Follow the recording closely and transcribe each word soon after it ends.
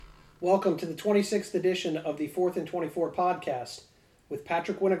Welcome to the 26th edition of the 4th and 24 podcast with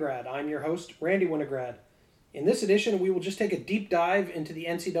Patrick Winograd. I'm your host, Randy Winograd. In this edition, we will just take a deep dive into the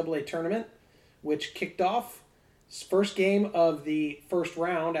NCAA tournament, which kicked off. First game of the first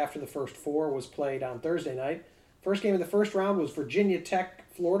round after the first four was played on Thursday night. First game of the first round was Virginia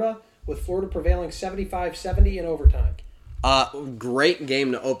Tech, Florida, with Florida prevailing 75-70 in overtime. Great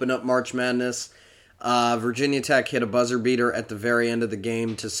game to open up March Madness. Virginia Tech hit a buzzer beater at the very end of the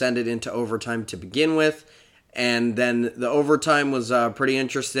game to send it into overtime to begin with. And then the overtime was pretty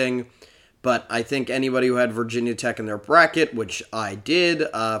interesting. But I think anybody who had Virginia Tech in their bracket, which I did,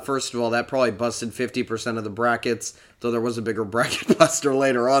 first of all, that probably busted 50% of the brackets, though there was a bigger bracket buster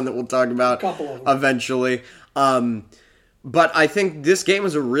later on that we'll talk about eventually. But I think this game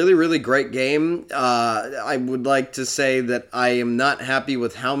was a really, really great game. I would like to say that I am not happy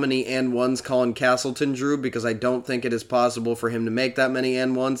with how many and ones Colin Castleton drew, because I don't think it is possible for him to make that many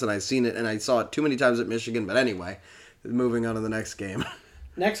and ones, and I've seen it and I saw it too many times at Michigan. But anyway, moving on to the next game.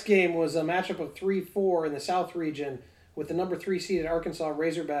 Next game was a matchup of 3-4 in the South region, with the number 3 seeded Arkansas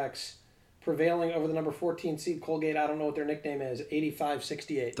Razorbacks prevailing over the number 14 seed Colgate. I don't know what their nickname is,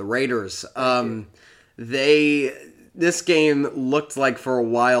 85-68. The Raiders. This game looked like for a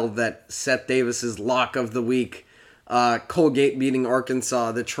while that Seth Davis's lock of the week. Colgate beating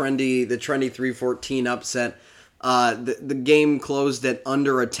Arkansas, the trendy 3-14 upset. The game closed at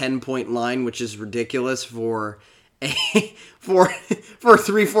under a 10-point line, which is ridiculous for a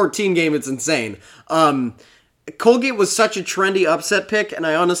 3-14 game. It's insane. Colgate was such a trendy upset pick, and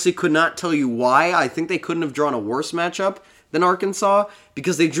I honestly could not tell you why. I think they couldn't have drawn a worse matchup than Arkansas,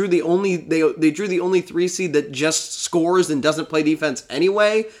 because they drew the only 3 seed that just scores and doesn't play defense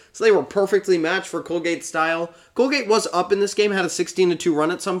anyway. So they were perfectly matched for Colgate's style. Colgate was up in this game, had a 16-2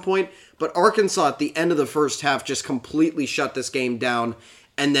 run at some point, but Arkansas at the end of the first half just completely shut this game down.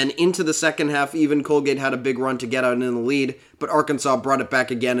 And then into the second half, even Colgate had a big run to get out in the lead, but Arkansas brought it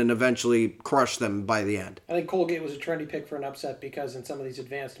back again and eventually crushed them by the end. I think Colgate was a trendy pick for an upset because in some of these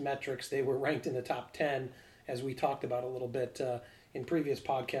advanced metrics, they were ranked in the top 10, as we talked about a little bit in previous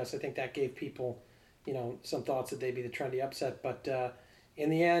podcasts. I think that gave people, some thoughts that they'd be the trendy upset. But in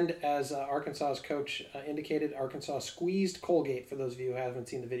the end, as Arkansas's coach indicated, Arkansas squeezed Colgate, for those of you who haven't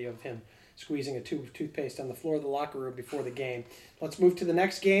seen the video of him squeezing a tube of toothpaste on the floor of the locker room before the game. Let's move to the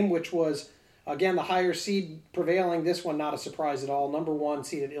next game, which was, again, the higher seed prevailing. This one not a surprise at all. Number 1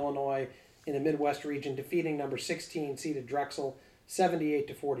 seeded Illinois in the Midwest region, defeating number 16 seeded Drexel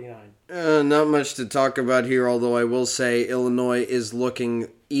 78-49. Not much to talk about here, although I will say Illinois is looking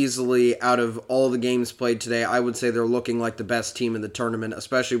easily, out of all the games played today, I would say they're looking like the best team in the tournament,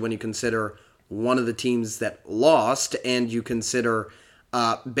 especially when you consider one of the teams that lost, and you consider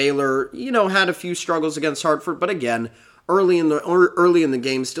Baylor, had a few struggles against Hartford, but again, early in the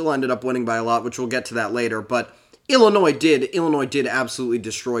game, still ended up winning by a lot, which we'll get to that later. But Illinois did absolutely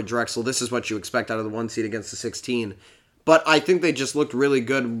destroy Drexel. This is what you expect out of the 1 seed against the 16. But I think they just looked really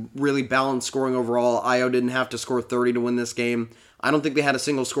good, really balanced scoring overall. Io didn't have to score 30 to win this game. I don't think they had a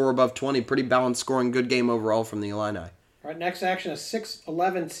single score above 20. Pretty balanced scoring, good game overall from the Illini. All right, next action, a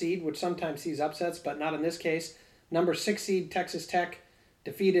 6-11 seed, which sometimes sees upsets, but not in this case. Number 6 seed Texas Tech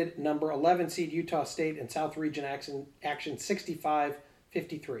defeated number 11 seed Utah State in South Region action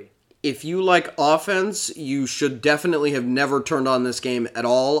 65-53. If you like offense, you should definitely have never turned on this game at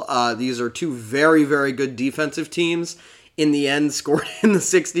all. These are two very, very good defensive teams. In the end, scored in the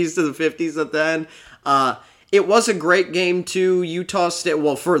 60s to the 50s at the end. It was a great game, too. Utah State,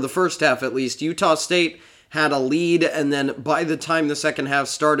 well, for the first half at least, Utah State had a lead, and then by the time the second half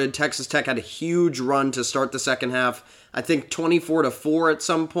started, Texas Tech had a huge run to start the second half. I think 24-4 at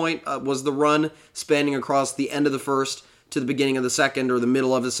some point was the run, spanning across the end of the first to the beginning of the second or the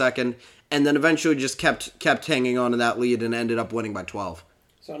middle of the second, and then eventually just kept hanging on to that lead and ended up winning by 12.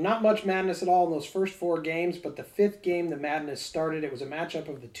 So not much madness at all in those first 4 games, but the 5th game the madness started. It was a matchup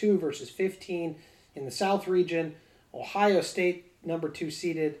of the 2 versus 15 in the South region. Ohio State, number 2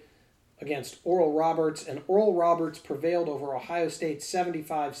 seeded, against Oral Roberts, and Oral Roberts prevailed over Ohio State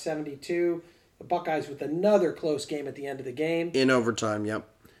 75-72. The Buckeyes with another close game at the end of the game. In overtime, yep.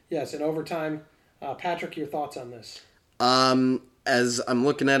 Yes, in overtime. Patrick, your thoughts on this? As I'm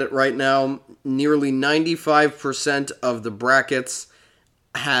looking at it right now, nearly 95% of the brackets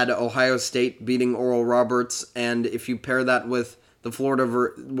had Ohio State beating Oral Roberts, and if you pair that with the Florida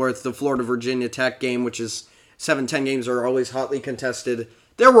Virginia Tech game, which is 7-10 games are always hotly contested,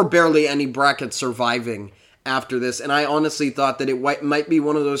 there were barely any brackets surviving after this, and I honestly thought that it might be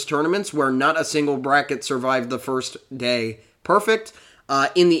one of those tournaments where not a single bracket survived the first day perfect.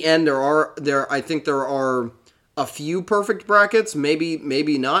 In the end, I think there are a few perfect brackets,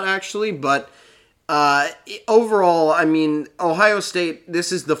 maybe not actually, but overall, I mean, Ohio State,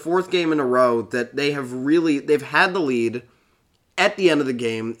 this is the fourth game in a row that they've had the lead at the end of the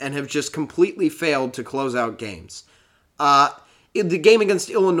game and have just completely failed to close out games. The game against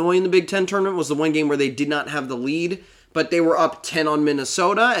Illinois in the Big Ten tournament was the one game where they did not have the lead, but they were up 10 on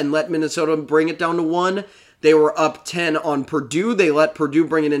Minnesota and let Minnesota bring it down to 1. They were up 10 on Purdue. They let Purdue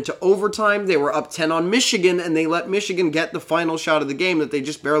bring it into overtime. They were up 10 on Michigan, and they let Michigan get the final shot of the game that they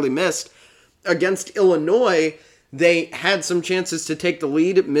just barely missed. Against Illinois, they had some chances to take the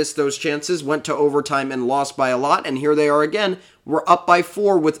lead, missed those chances, went to overtime and lost by a lot, and here they are again. We're up by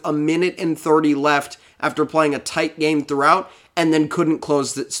 4 with a minute and 30 left after playing a tight game throughout, and then couldn't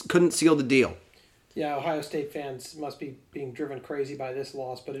seal the deal. Yeah, Ohio State fans must be being driven crazy by this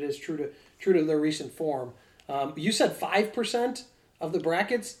loss, but it is true to their recent form. You said 5% of the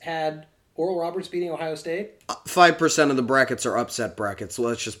brackets had Oral Roberts beating Ohio State? 5% of the brackets are upset brackets, so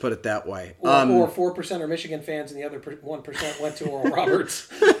let's just put it that way. Or 4% are Michigan fans and the other 1% went to Oral Roberts.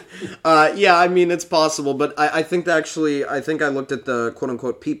 Yeah, I mean, it's possible, but I think I looked at the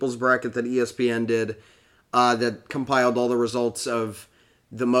quote-unquote people's bracket that ESPN did that compiled all the results of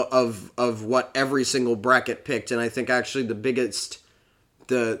what every single bracket picked, and I think actually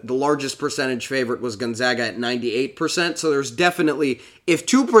the largest percentage favorite was Gonzaga at 98%. So there's definitely, if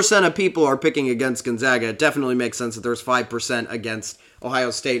 2% of people are picking against Gonzaga, it definitely makes sense that there's 5% against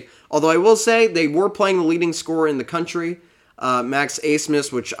Ohio State. Although I will say they were playing the leading scorer in the country, Max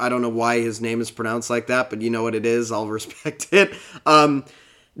Abmas, which I don't know why his name is pronounced like that, but you know what it is. I'll respect it.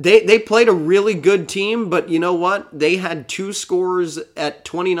 They played a really good team, but you know what? They had 2 scorers at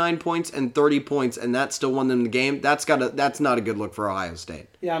 29 points and 30 points, and that still won them the game. That's not a good look for Ohio State.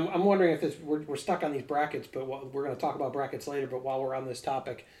 Yeah, I'm wondering if we're stuck on these brackets, but we're going to talk about brackets later. But while we're on this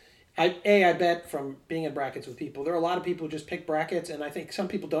topic, I bet from being in brackets with people, there are a lot of people who just pick brackets, and I think some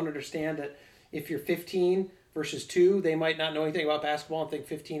people don't understand that if you're 15 versus 2, they might not know anything about basketball and think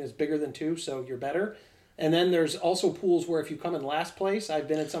 15 is bigger than 2, so you're better. And then there's also pools where if you come in last place, I've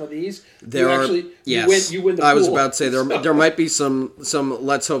been in some of these. You win the pool. I was about to say there might be some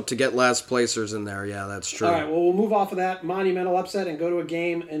let's hope to get last placers in there. Yeah, that's true. All right, well, we'll move off of that monumental upset and go to a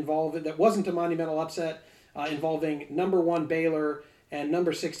game that wasn't a monumental upset involving number 1 Baylor and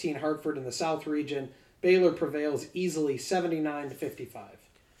number 16 Hartford in the South region. Baylor prevails easily 79-55.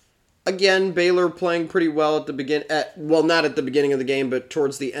 Again, Baylor playing pretty well at the beginning. Not at the beginning of the game, but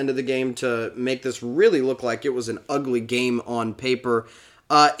towards the end of the game to make this really look like it was an ugly game on paper.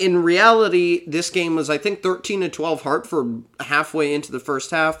 In reality, this game was, I think, 13-12 Hartford halfway into the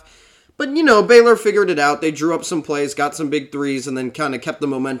first half. But, Baylor figured it out. They drew up some plays, got some big threes, and then kind of kept the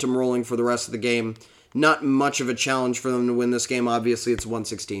momentum rolling for the rest of the game. Not much of a challenge for them to win this game. Obviously, it's a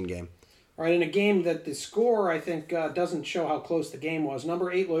 116 game. All right, in a game that the score, I think, doesn't show how close the game was.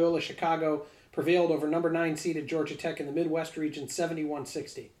 Number 8 Loyola Chicago prevailed over number 9 seeded Georgia Tech in the Midwest region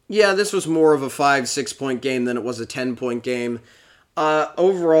 71-60. Yeah, this was more of a 5-6 point game than it was a 10-point game.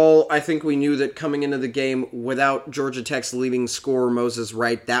 Overall, I think we knew that coming into the game without Georgia Tech's leading scorer, Moses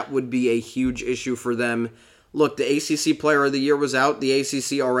Wright, that would be a huge issue for them. Look, the ACC Player of the Year was out. The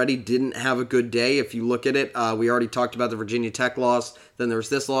ACC already didn't have a good day. If you look at it, we already talked about the Virginia Tech loss. Then there's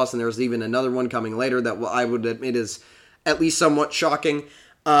this loss, and there's even another one coming later that I would admit is at least somewhat shocking.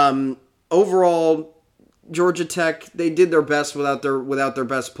 Overall, Georgia Tech, they did their best without their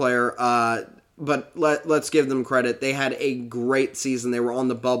best player. But let's give them credit. They had a great season. They were on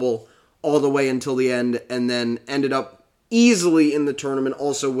the bubble all the way until the end, and then ended up easily in the tournament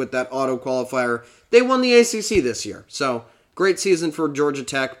also with that auto qualifier. They won the ACC this year. So, great season for Georgia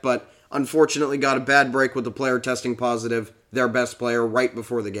Tech, but unfortunately got a bad break with the player testing positive, their best player, right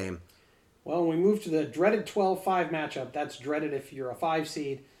before the game. Well, we move to the dreaded 12-5 matchup. That's dreaded if you're a 5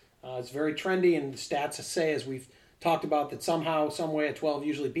 seed. It's very trendy, and the stats say, as we've talked about, that somehow, some way, a 12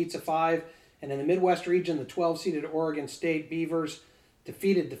 usually beats a 5. And in the Midwest region, the 12-seeded Oregon State Beavers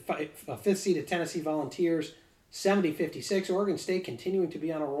defeated the 5th-seeded Tennessee Volunteers 70-56. Oregon State continuing to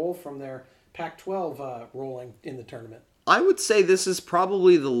be on a roll from their Pac-12 rolling in the tournament. I would say this is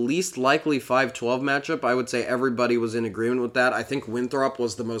probably the least likely 5-12 matchup. I would say everybody was in agreement with that. I think Winthrop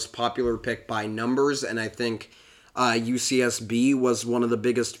was the most popular pick by numbers, and I think UCSB was one of the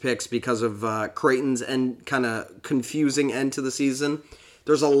biggest picks because of Creighton's kind of confusing end to the season.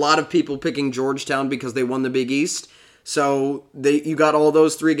 There's a lot of people picking Georgetown because they won the Big East. So you got all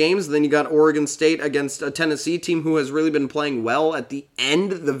those 3 games. Then you got Oregon State against a Tennessee team who has really been playing well at the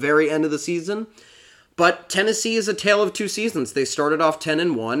very end of the season. But Tennessee is a tale of 2 seasons. They started off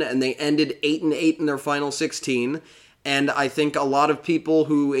 10-1 and they ended 8-8 in their final 16. And I think a lot of people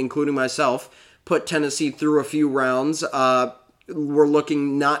who, including myself, put Tennessee through a few rounds. We're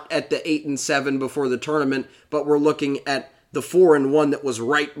looking not at the 8-7 before the tournament, but we're looking at the 4-1 that was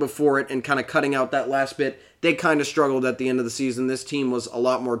right before it and kind of cutting out that last bit. They kind of struggled at the end of the season. This team was a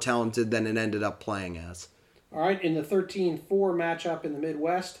lot more talented than it ended up playing as. All right, in the 13-4 matchup in the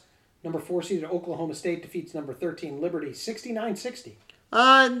Midwest, number 4 seeded Oklahoma State defeats number 13 Liberty 69-60.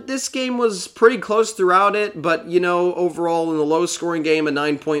 This game was pretty close throughout it, but, overall in the low-scoring game, a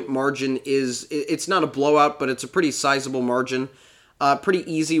 9-point margin it's not a blowout, but it's a pretty sizable margin. Pretty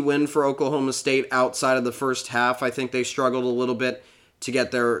easy win for Oklahoma State outside of the first half. I think they struggled a little bit to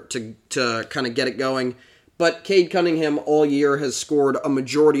get there, to kind of get it going. But Cade Cunningham all year has scored a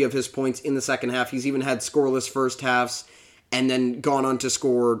majority of his points in the second half. He's even had scoreless first halves and then gone on to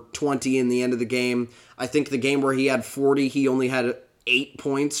score 20 in the end of the game. I think the game where he had 40, he only had 8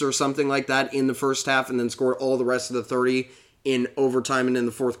 points or something like that in the first half, and then scored all the rest of the 30 in overtime and in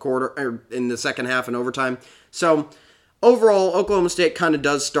the fourth quarter, or in the second half and overtime. So overall, Oklahoma State kind of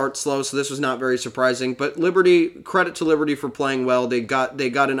does start slow, so this was not very surprising. But credit to Liberty for playing well. They got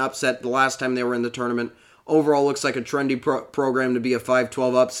an upset the last time they were in the tournament. Overall, looks like a trendy program to be a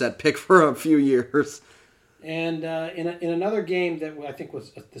 5-12 upset pick for a few years. And in another game that I think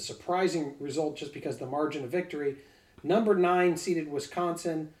was the surprising result just because of the margin of victory, number 9 seeded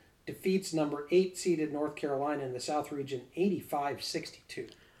Wisconsin defeats number 8 seeded North Carolina in the South region 85-62.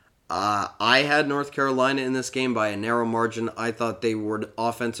 I had North Carolina in this game by a narrow margin. I thought they would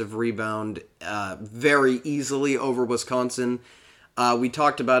offensive rebound very easily over Wisconsin. We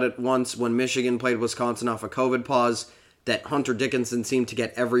talked about it once when Michigan played Wisconsin off a COVID pause, that Hunter Dickinson seemed to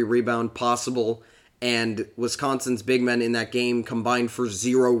get every rebound possible, and Wisconsin's big men in that game combined for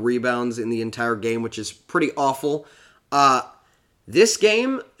 0 rebounds in the entire game, which is pretty awful. This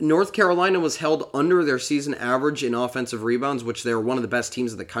game, North Carolina was held under their season average in offensive rebounds, which they're one of the best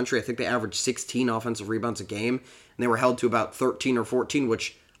teams in the country. I think they averaged 16 offensive rebounds a game, and they were held to about 13 or 14,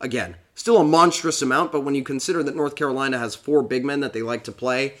 which, again, still a monstrous amount, but when you consider that North Carolina has 4 big men that they like to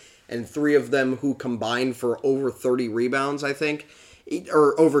play, and 3 of them who combined for over 30 rebounds, I think,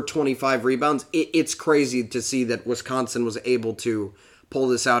 or over 25 rebounds, it's crazy to see that Wisconsin was able to pull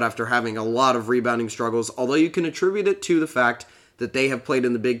this out after having a lot of rebounding struggles, although you can attribute it to the fact that they have played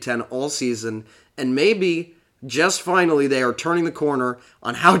in the Big Ten all season, and maybe, just finally, they are turning the corner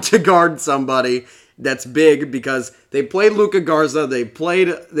on how to guard somebody that's big, because they played Luka Garza, they played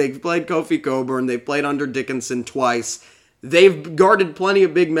Kofi Coburn, they played under Dickinson twice. They've guarded plenty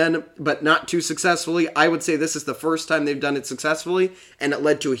of big men, but not too successfully. I would say this is the first time they've done it successfully, and it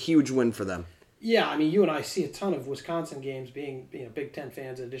led to a huge win for them. Yeah, I mean, you and I see a ton of Wisconsin games being Big Ten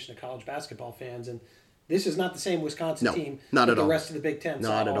fans in addition to college basketball fans, and this is not the same Wisconsin team not that at the all. rest of the Big Ten Not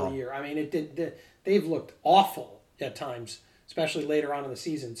saw at all all. year. I mean, they've looked awful at times, especially later on in the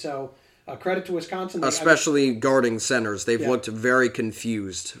season. So credit to Wisconsin. Especially guarding centers. They've looked very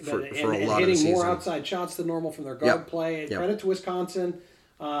confused for a lot of the season. And hitting more outside shots than normal from their guard play. Yep. Credit to Wisconsin.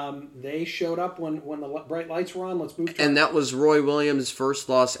 They showed up when the bright lights were on. Let's move to And that was Roy Williams' first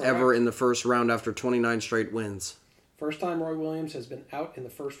loss ever in the first round after 29 straight wins. First time Roy Williams has been out in the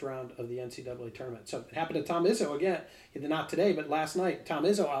first round of the NCAA tournament. So it happened to Tom Izzo again. Not today, but last night. Tom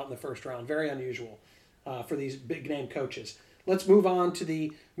Izzo out in the first round. Very unusual for these big-name coaches. Let's move on to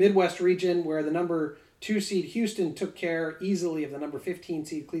the Midwest region, where the number 2 seed Houston took care easily of the number 15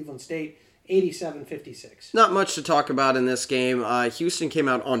 seed Cleveland State, 87-56. Not much to talk about in this game. Houston came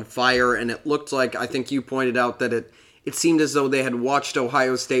out on fire, and it looked like, I think you pointed out, that it seemed as though they had watched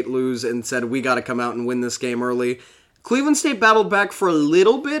Ohio State lose and said, we got to come out and win this game early. Cleveland State battled back for a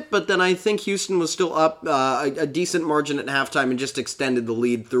little bit, but then I think Houston was still up a decent margin at halftime and just extended the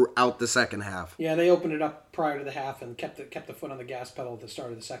lead throughout the second half. Yeah, they opened it up prior to the half and kept the foot on the gas pedal at the start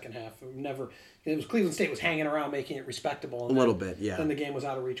of the second half. Cleveland State was hanging around, making it respectable. And a little bit, yeah. Then the game was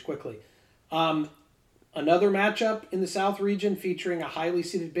out of reach quickly. Another matchup in the South region featuring a highly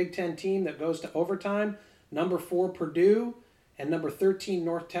seeded Big Ten team that goes to overtime. Number 4 Purdue and number 13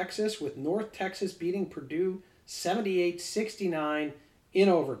 North Texas, with North Texas beating Purdue 78-69 in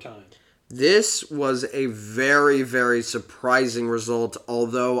overtime. This was a very, very surprising result,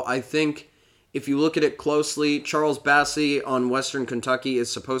 although I think if you look at it closely, Charles Bassey on Western Kentucky is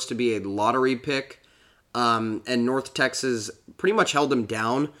supposed to be a lottery pick, and North Texas pretty much held them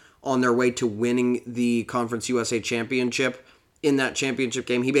down on their way to winning the Conference USA Championship. In that championship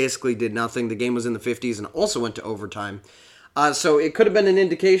game, he basically did nothing. The game was in the 50s and also went to overtime. So it could have been an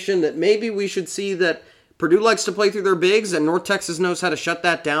indication that maybe we should see that Purdue likes to play through their bigs, and North Texas knows how to shut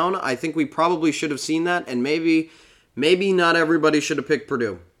that down. I think we probably should have seen that, and maybe not everybody should have picked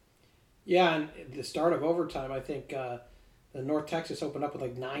Purdue. Yeah, and at the start of overtime, I think the North Texas opened up with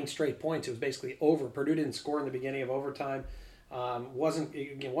like 9 straight points. It was basically over. Purdue didn't score in the beginning of overtime. Once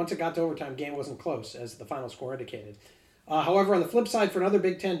it got to overtime, game wasn't close, as the final score indicated. However, on the flip side, for another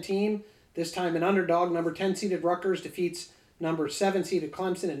Big Ten team, this time an underdog, number 10 seeded Rutgers defeats number 7 seeded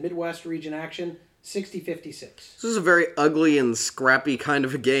Clemson in Midwest region action, 60-56. This is a very ugly and scrappy kind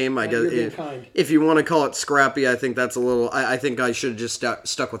of a game. I guess if you want to call it scrappy, I think that's a little. I think I should have just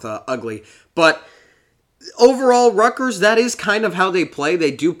stuck with ugly. But overall, Rutgers, that is kind of how they play. They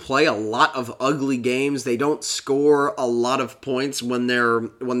do play a lot of ugly games. They don't score a lot of points when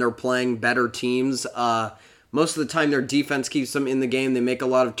they're playing better teams. Most of the time, their defense keeps them in the game. They make a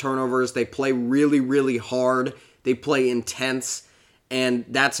lot of turnovers. They play really, really hard. They play intense. And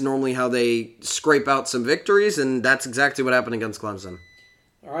that's normally how they scrape out some victories, and that's exactly what happened against Clemson.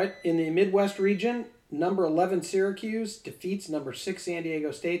 All right, in the Midwest region, number 11 Syracuse defeats number 6 San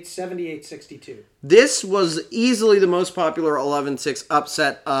Diego State, 78-62. This was easily the most popular 11-6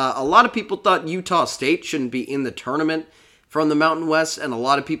 upset. A lot of people thought Utah State shouldn't be in the tournament from the Mountain West, and a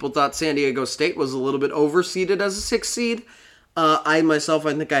lot of people thought San Diego State was a little bit overseeded as a 6th seed. I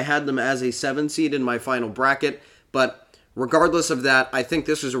think I had them as a 7 seed in my final bracket, but regardless of that, I think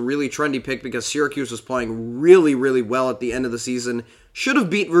this was a really trendy pick because Syracuse was playing really, really well at the end of the season. Should have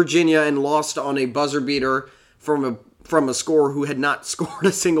beat Virginia and lost on a buzzer beater from a scorer who had not scored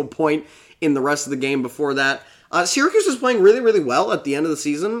a single point in the rest of the game before that. Syracuse was playing really, really well at the end of the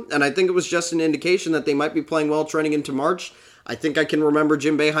season, and I think it was just an indication that they might be playing well trending into March. I think I can remember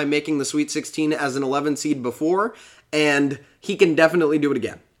Jim Boeheim making the Sweet 16 as an 11 seed before, and he can definitely do it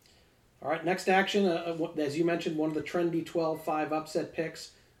again. All right, next action, as you mentioned, one of the trendy 12-5 upset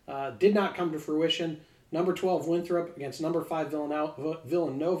picks did not come to fruition. Number 12 Winthrop against number 5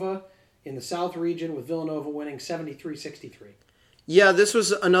 Villanova in the South region, with Villanova winning 73-63. Yeah, this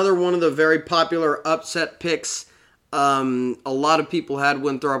was another one of the very popular upset picks. A lot of people had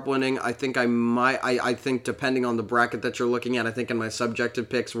Winthrop winning. I think I think depending on the bracket that you're looking at, I think in my subjective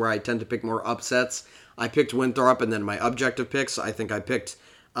picks where I tend to pick more upsets, I picked Winthrop, and then my objective picks, I think I picked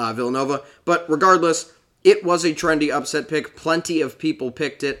Villanova. But regardless, it was a trendy upset pick. Plenty of people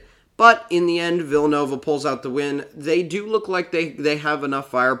picked it. But in the end, Villanova pulls out the win. They do look like they have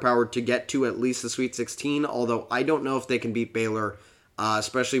enough firepower to get to at least the Sweet 16, although I don't know if they can beat Baylor,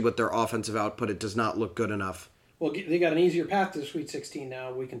 especially with their offensive output. It does not look good enough. Well, they got an easier path to the Sweet 16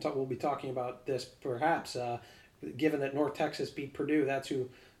 now. We'll be talking about this perhaps, given that North Texas beat Purdue. That's who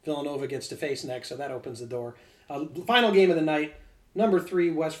Villanova gets to face next, so that opens the door. Final game of the night. Number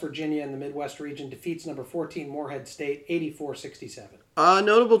 3, West Virginia in the Midwest region defeats number 14, Morehead State, 84-67. A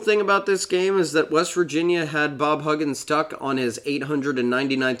notable thing about this game is that West Virginia had Bob Huggins stuck on his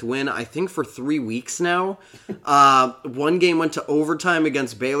 899th win, I think for 3 weeks now. One game went to overtime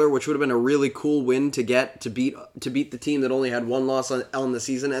against Baylor, which would have been a really cool win to get to beat the team that only had one loss on the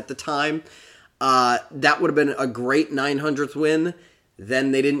season at the time. That would have been a great 900th win.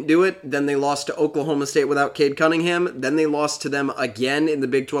 Then they didn't do it. Then they lost to Oklahoma State without Cade Cunningham. Then they lost to them again in the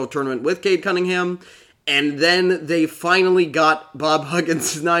Big 12 tournament with Cade Cunningham. And then they finally got Bob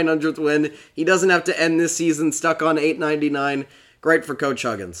Huggins' 900th win. He doesn't have to end this season stuck on 899. Great for Coach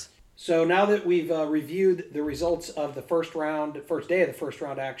Huggins. So now that we've reviewed the results of the first day of the first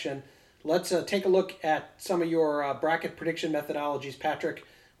round action, let's take a look at some of your bracket prediction methodologies. Patrick,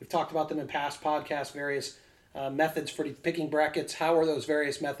 we've talked about them in past podcasts, various methods for picking brackets. How are those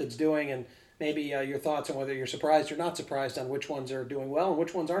various methods doing? And maybe your thoughts on whether you're surprised or not surprised on which ones are doing well and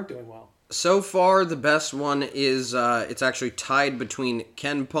which ones aren't doing well. So far, the best one is it's actually tied between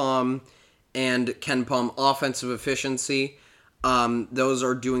KenPom and KenPom Offensive Efficiency. Those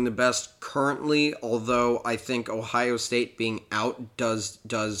are doing the best currently, although I think Ohio State being out does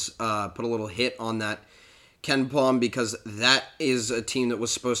put a little hit on that KenPom, because that is a team that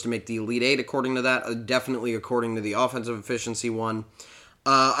was supposed to make the Elite Eight according to that, definitely according to the Offensive Efficiency one.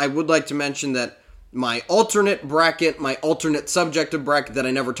 I would like to mention that my alternate subjective bracket that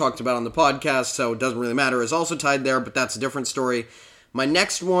I never talked about on the podcast, so it doesn't really matter, is also tied there, but that's a different story. My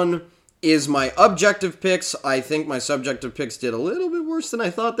next one is my objective picks. I think my subjective picks did a little bit worse than I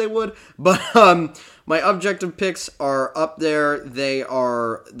thought they would, but my objective picks are up there. They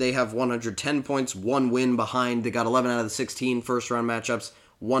have 110 points, 1 win behind. They got 11 out of the 16 first-round matchups,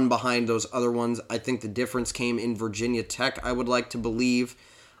 1 behind those other ones. I think the difference came in Virginia Tech, I would like to believe.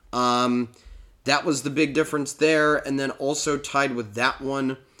 That was the big difference there, and then also tied with that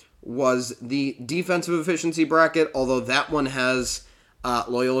one was the defensive efficiency bracket, although that one has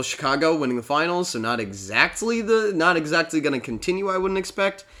Loyola Chicago winning the finals, so not exactly going to continue, I wouldn't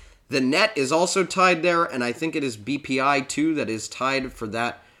expect. The net is also tied there, and I think it is BPI too that is tied for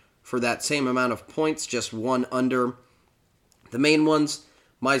that same amount of points, just 1 under. the main ones.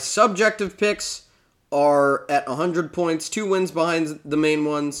 My subjective picks are at 100 points, 2 wins behind the main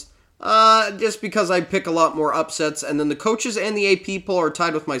ones, just because I pick a lot more upsets. And then the coaches and the AP poll are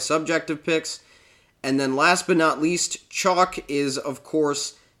tied with my subjective picks. And then last but not least, Chalk is, of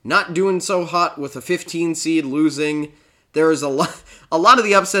course, not doing so hot with a 15 seed losing. There is a lot of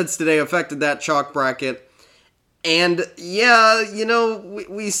the upsets today affected that Chalk bracket. And yeah,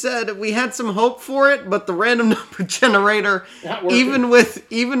 we said we had some hope for it, but the random number generator, even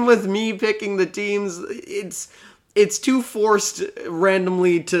with me picking the teams, it's too forced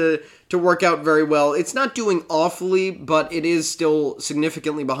randomly to work out very well. It's not doing awfully, but it is still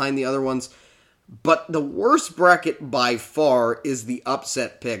significantly behind the other ones. But the worst bracket by far is the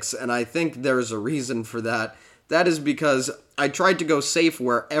upset picks, and I think there's a reason for that. That is because I tried to go safe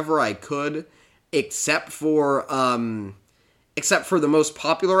wherever I could, except for the most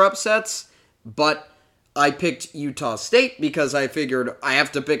popular upsets, but I picked Utah State because I figured I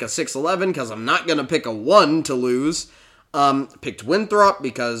have to pick a 6-11 because I'm not going to pick a 1 to lose. Picked Winthrop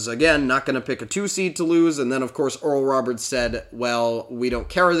because, again, not going to pick a 2 seed to lose. And then, of course, Oral Roberts said, well, we don't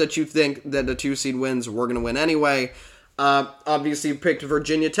care that you think that a 2 seed wins. We're going to win anyway. Obviously, picked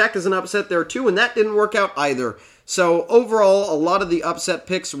Virginia Tech as an upset there, too, and that didn't work out either. So, overall, a lot of the upset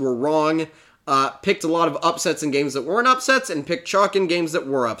picks were wrong. Picked a lot of upsets in games that weren't upsets and picked chalk in games that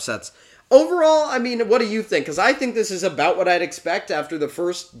were upsets. Overall, I mean, what do you think? Because I think this is about what I'd expect after the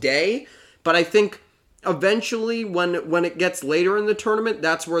first day, but I think eventually, when it gets later in the tournament,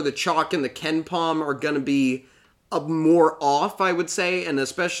 that's where the chalk and the KenPom are going to be more off, I would say, and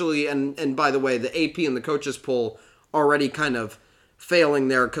especially, and by the way, the AP and the coaches poll already kind of failing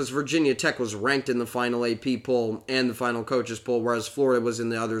there because Virginia Tech was ranked in the final AP poll and the final coaches poll, whereas Florida was in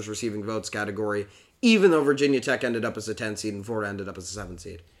the others receiving votes category, even though Virginia Tech ended up as a 10 seed and Florida ended up as a 7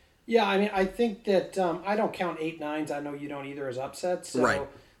 seed. Yeah, I mean, I think that I don't count 8-9s. I know you don't either as upsets. So right.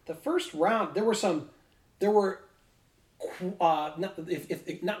 The first round, there were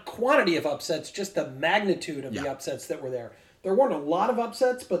not quantity of upsets, just the magnitude of the upsets that were there. There weren't a lot of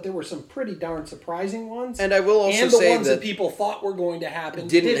upsets, but there were some pretty darn surprising ones. And I will also say that... And the ones that people thought were going to happen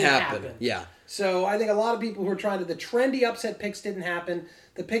didn't happen. Yeah. So I think a lot of people who were trying to... The trendy upset picks didn't happen.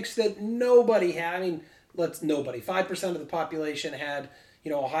 The picks that nobody had... I mean, 5% of the population had,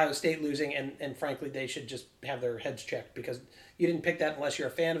 Ohio State losing, and frankly, they should just have their heads checked because you didn't pick that unless you're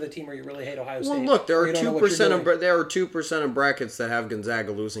a fan of the team or you really hate Ohio State. Well, look, there are 2% of brackets that have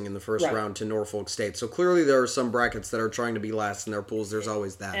Gonzaga losing in the first round to Norfolk State. So clearly, there are some brackets that are trying to be last in their pools. There's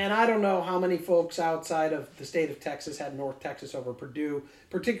always that. And I don't know how many folks outside of the state of Texas had North Texas over Purdue,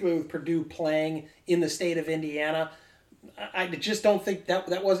 particularly with Purdue playing in the state of Indiana. I just don't think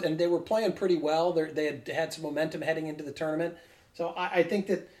that was, and they were playing pretty well. They had some momentum heading into the tournament. So I think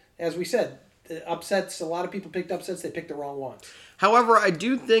that, as we said, the upsets, a lot of people picked upsets, they picked the wrong ones. However, I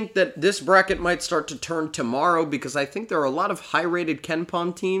do think that this bracket might start to turn tomorrow because I think there are a lot of high-rated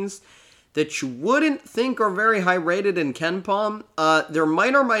KenPom teams that you wouldn't think are very high-rated in KenPom. There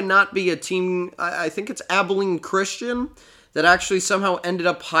might or might not be a team, I think it's Abilene Christian, that actually somehow ended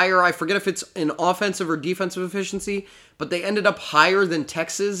up higher. I forget if it's in offensive or defensive efficiency, but they ended up higher than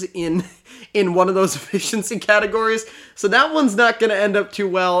Texas in one of those efficiency categories. So that one's not going to end up too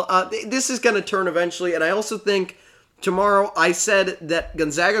well. This is going to turn eventually, and I also think tomorrow I said that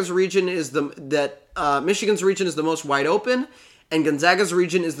Gonzaga's region is Michigan's region is the most wide open, and Gonzaga's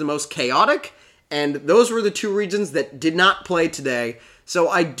region is the most chaotic, and those were the two regions that did not play today. So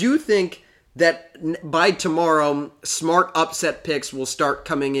I do think that by tomorrow, smart upset picks will start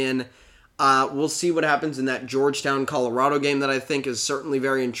coming in. We'll see what happens in that Georgetown, Colorado game that I think is certainly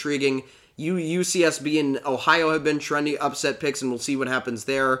very intriguing. UCSB and Ohio have been trendy upset picks, and we'll see what happens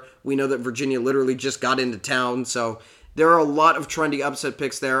there. We know that Virginia literally just got into town, so there are a lot of trendy upset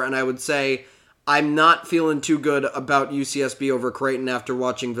picks there, and I would say I'm not feeling too good about UCSB over Creighton after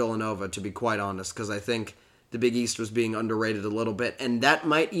watching Villanova, to be quite honest, because I think the Big East was being underrated a little bit, and that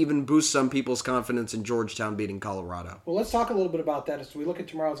might even boost some people's confidence in Georgetown beating Colorado. Well, let's talk a little bit about that as we look at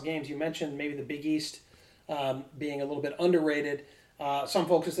tomorrow's games. You mentioned maybe the Big East being a little bit underrated. Some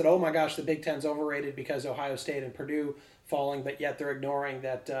folks have said, oh my gosh, the Big Ten's overrated because Ohio State and Purdue falling, but yet they're ignoring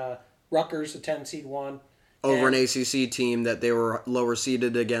that Rutgers, the 10 seed, won. Over an ACC team that they were lower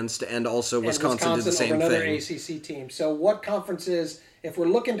seeded against, and also Wisconsin did the same over another thing. ACC team. So what conferences, if we're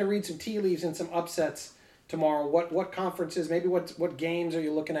looking to read some tea leaves and some upsets tomorrow, what conferences, maybe what games are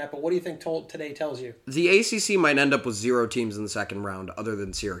you looking at, but what do you think today tells you? The ACC might end up with 0 teams in the second round other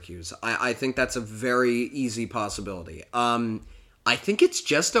than Syracuse. I think that's a very easy possibility. I think it's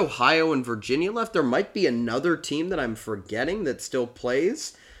just Ohio and Virginia left. There might be another team that I'm forgetting that still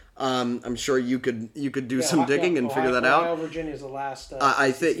plays. I'm sure you could do some digging and figure that Ohio, out. Virginia is the last.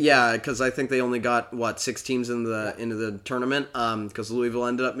 I think because I think they only got 6 teams into the tournament because Louisville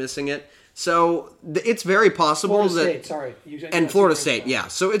ended up missing it. So it's very possible Florida State, yeah.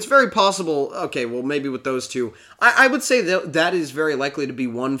 So it's very possible. Okay, well maybe with those two, I would say that is very likely to be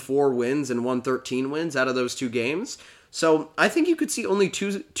 1-4 wins and 1-13 wins out of those 2 games. So I think you could see only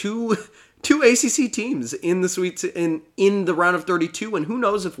two ACC teams in the in the round of 32, and who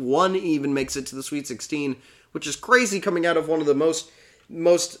knows if one even makes it to the Sweet 16, which is crazy coming out of one of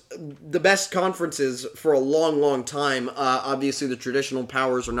the best conferences for a long time. Obviously, the traditional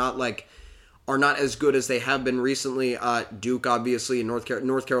powers are not as good as they have been recently. Duke, obviously, and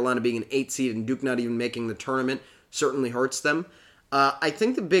North Carolina being an 8 seed and Duke not even making the tournament certainly hurts them. I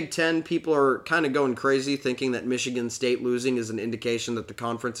think the Big Ten people are kind of going crazy thinking that Michigan State losing is an indication that the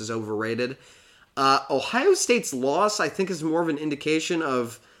conference is overrated. Ohio State's loss, I think, is more of an indication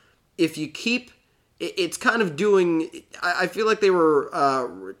of if you keep... It's kind of doing... I feel like they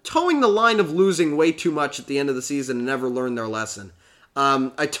were towing the line of losing way too much at the end of the season and never learned their lesson.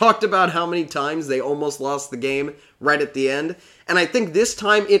 I talked about how many times they almost lost the game right at the end, and I think this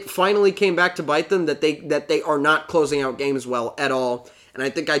time it finally came back to bite them that they are not closing out games well at all. And I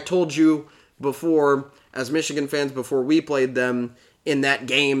think I told you before, as Michigan fans, before we played them in that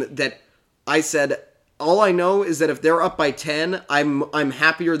game, that I said all I know is that if they're up by 10, I'm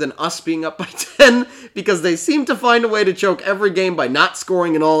happier than us being up by 10 because they seem to find a way to choke every game by not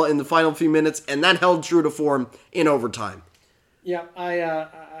scoring at all in the final few minutes, and that held true to form in overtime. Yeah,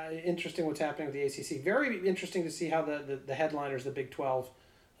 interesting what's happening with the ACC. Very interesting to see how the headliners, the Big 12,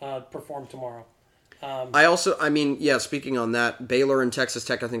 perform tomorrow. Speaking on that, Baylor and Texas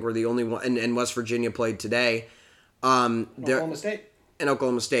Tech, I think, were the only one, and West Virginia played today. Oklahoma State. And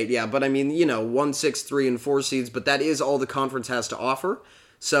Oklahoma State, yeah. But 1, 6, 3, and 4 seeds, but that is all the conference has to offer.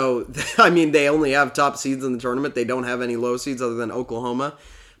 So, they only have top seeds in the tournament. They don't have any low seeds other than Oklahoma.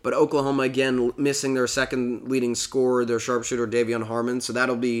 But Oklahoma, again, missing their second leading scorer, their sharpshooter, Davion Harmon. So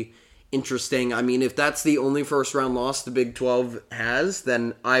that'll be interesting. If that's the only first-round loss the Big 12 has,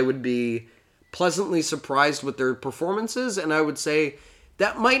 then I would be pleasantly surprised with their performances. And I would say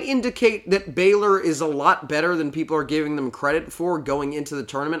that might indicate that Baylor is a lot better than people are giving them credit for going into the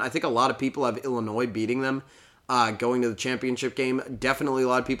tournament. I think a lot of people have Illinois beating them going to the championship game. Definitely a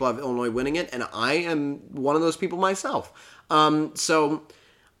lot of people have Illinois winning it. And I am one of those people myself. So...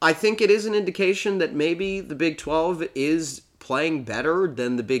 I think it is an indication that maybe the Big 12 is playing better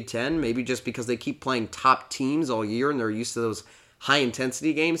than the Big 10, maybe just because they keep playing top teams all year and they're used to those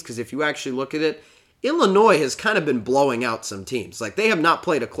high-intensity games, because if you actually look at it, Illinois has kind of been blowing out some teams. They have not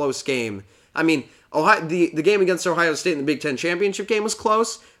played a close game. The game against Ohio State in the Big 10 championship game was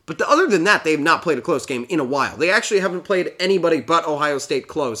close, but other than that, they have not played a close game in a while. They actually haven't played anybody but Ohio State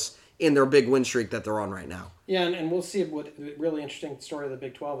close in their big win streak that they're on right now. Yeah, and we'll see what the really interesting story of the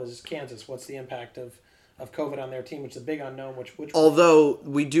Big 12 is Kansas. What's the impact of COVID on their team, which is a big unknown. Although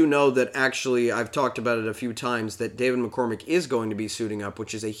we do know that actually, I've talked about it a few times, that David McCormick is going to be suiting up,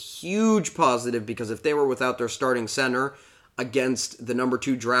 which is a huge positive, because if they were without their starting center against the number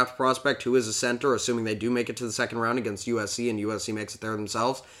 2 draft prospect, who is a center, assuming they do make it to the second round against USC, and USC makes it there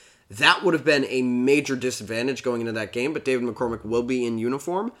themselves, that would have been a major disadvantage going into that game, but David McCormick will be in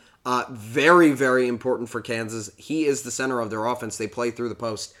uniform. Very, very important for Kansas. He is the center of their offense. They play through the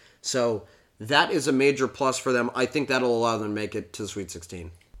post. So that is a major plus for them. I think that'll allow them to make it to the Sweet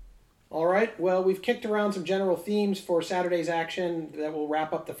 16. All right. Well, we've kicked around some general themes for Saturday's action that will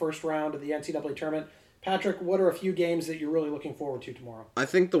wrap up the first round of the NCAA tournament. Patrick, what are a few games that you're really looking forward to tomorrow? I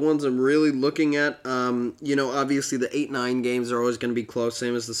think the ones I'm really looking at, obviously the 8-9 games are always going to be close,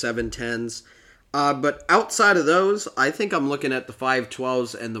 same as the 7-10s. But outside of those, I think I'm looking at the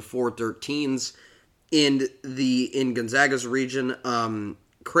 5-12s and the 4-13s in Gonzaga's region.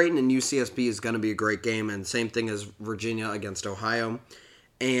 Creighton and UCSB is going to be a great game, and same thing as Virginia against Ohio.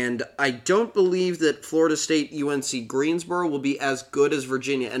 And I don't believe that Florida State UNC Greensboro will be as good as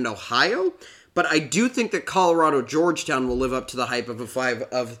Virginia and Ohio, but I do think that Colorado Georgetown will live up to the hype of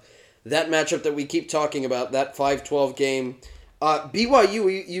that matchup that we keep talking about, that 5-12 game.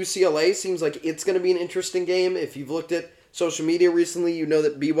 BYU UCLA seems like it's going to be an interesting game. If you've looked at social media recently, you know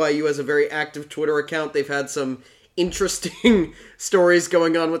that BYU has a very active Twitter account. They've had some interesting stories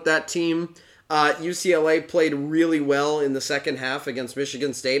going on with that team. UCLA played really well in the second half against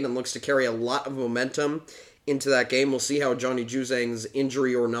Michigan State and looks to carry a lot of momentum into that game. We'll see how Johnny Juzang's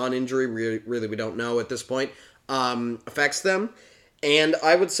injury or non-injury, really we don't know at this point, affects them. And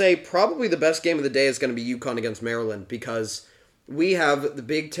I would say probably the best game of the day is going to be UConn against Maryland, because we have the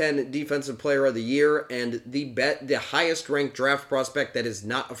Big Ten Defensive Player of the Year and the highest ranked draft prospect that is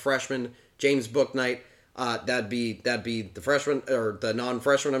not a freshman, James Bouknight. That'd be the freshman or the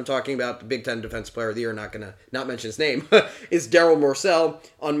non-freshman I'm talking about. The Big Ten Defensive Player of the Year, not gonna not mention his name, is Darryl Morsell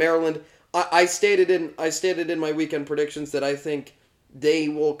on Maryland. I stated in my weekend predictions that I think they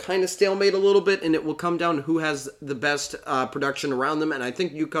will kind of stalemate a little bit, and it will come down to who has the best production around them. And I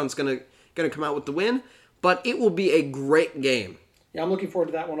think UConn's gonna come out with the win, but it will be a great game. Yeah, I'm looking forward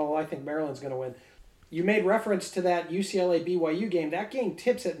to that one. Although I think Maryland's going to win. You made reference to that UCLA BYU game. That game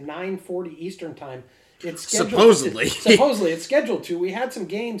tips at 9:40 Eastern time. It's scheduled supposedly it's scheduled to. We had some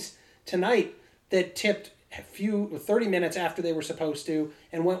games tonight that tipped 30 minutes after they were supposed to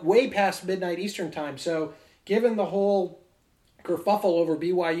and went way past midnight Eastern time. So given the whole kerfuffle over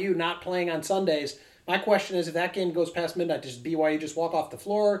BYU not playing on Sundays, my question is, if that game goes past midnight, does BYU just walk off the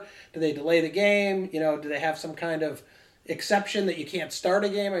floor? Do they delay the game? Do they have some kind of exception that you can't start a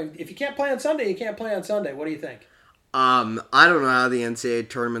game? I mean, if you can't play on Sunday, you can't play on Sunday. What do you think? I don't know how the NCAA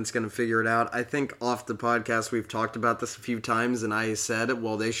tournament's going to figure it out. I think off the podcast we've talked about this a few times, and I said,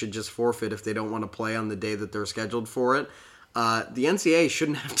 well, they should just forfeit if they don't want to play on the day that they're scheduled for it. The NCAA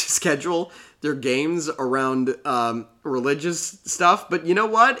shouldn't have to schedule their games around religious stuff. But you know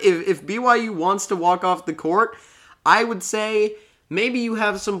what? If BYU wants to walk off the court, I would say maybe you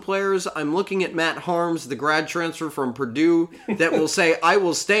have some players. I'm looking at Matt Harms, the grad transfer from Purdue, that will say, I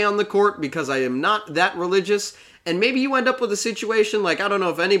will stay on the court because I am not that religious. And maybe you end up with a situation like, I don't know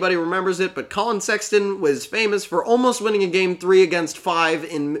if anybody remembers it, but Colin Sexton was famous for almost winning a game 3 against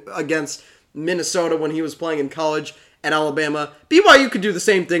 5 against Minnesota when he was playing in college at Alabama. BYU could do the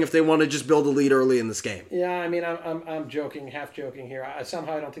same thing if they want to just build a lead early in this game. Yeah, I mean, I'm joking, half joking here.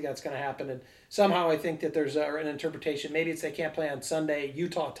 Somehow I don't think that's going to happen, and somehow I think that there's an interpretation. Maybe it's they can't play on Sunday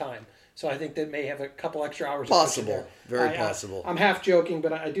Utah time, so I think that may have a couple extra hours. Possible, very possible. I'm half joking,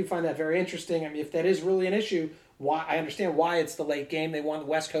 but I do find that very interesting. I mean, if that is really an issue, why I understand why it's the late game. They want the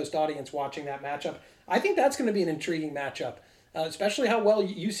West Coast audience watching that matchup. I think that's going to be an intriguing matchup, especially how well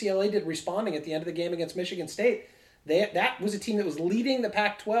UCLA did responding at the end of the game against Michigan State. That was a team that was leading the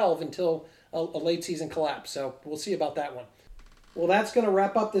Pac-12 until a late season collapse. So we'll see about that one. Well, that's going to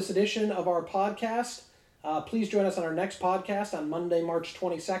wrap up this edition of our podcast. Please join us on our next podcast on Monday, March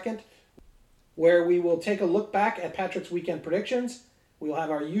 22nd, where we will take a look back at Patrick's weekend predictions. We will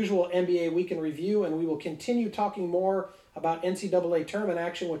have our usual NBA weekend review, and we will continue talking more about NCAA tournament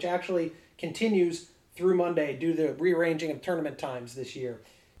action, which actually continues through Monday due to the rearranging of tournament times this year.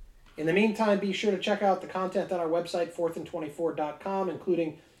 In the meantime, be sure to check out the content on our website, 4th-and-24.com,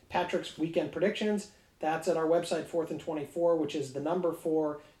 including Patrick's weekend predictions. That's at our website, 4th-and-24, which is the number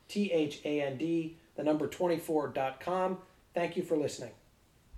 4, THAND, the number 24.com. Thank you for listening.